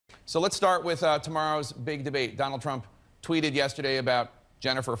So let's start with tomorrow's big debate. Donald Trump tweeted yesterday about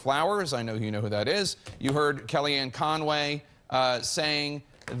Gennifer Flowers. I know you know who that is. You heard Kellyanne Conway saying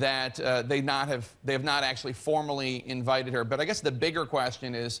that they have not actually formally invited her. But I guess the bigger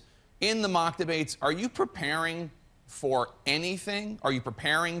question is, in the mock debates, are you preparing for anything? Are you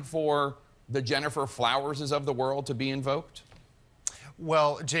preparing for the Gennifer Flowerses of the world to be invoked?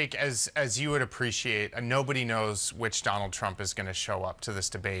 Well, Jake, as you would appreciate, nobody knows which Donald Trump is going to show up to this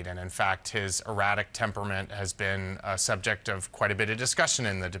debate. And in fact, his erratic temperament has been a subject of quite a bit of discussion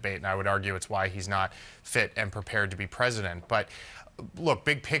in the debate. And I would argue it's why he's not fit and prepared to be president. But look,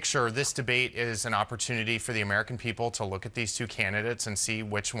 big picture, this debate is an opportunity for the American people to look at these two candidates and see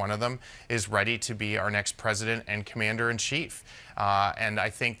which one of them is ready to be our next president and commander-in-chief. And I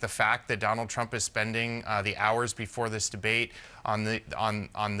think the fact that Donald Trump is spending the hours before this debate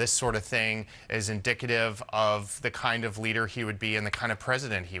on this sort of thing is indicative of the kind of leader he would be and the kind of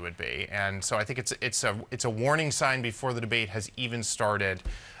president he would be. And so I think it's a warning sign before the debate has even started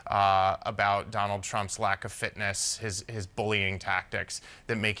about Donald Trump's lack of fitness, his bullying tactics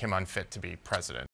that make him unfit to be president.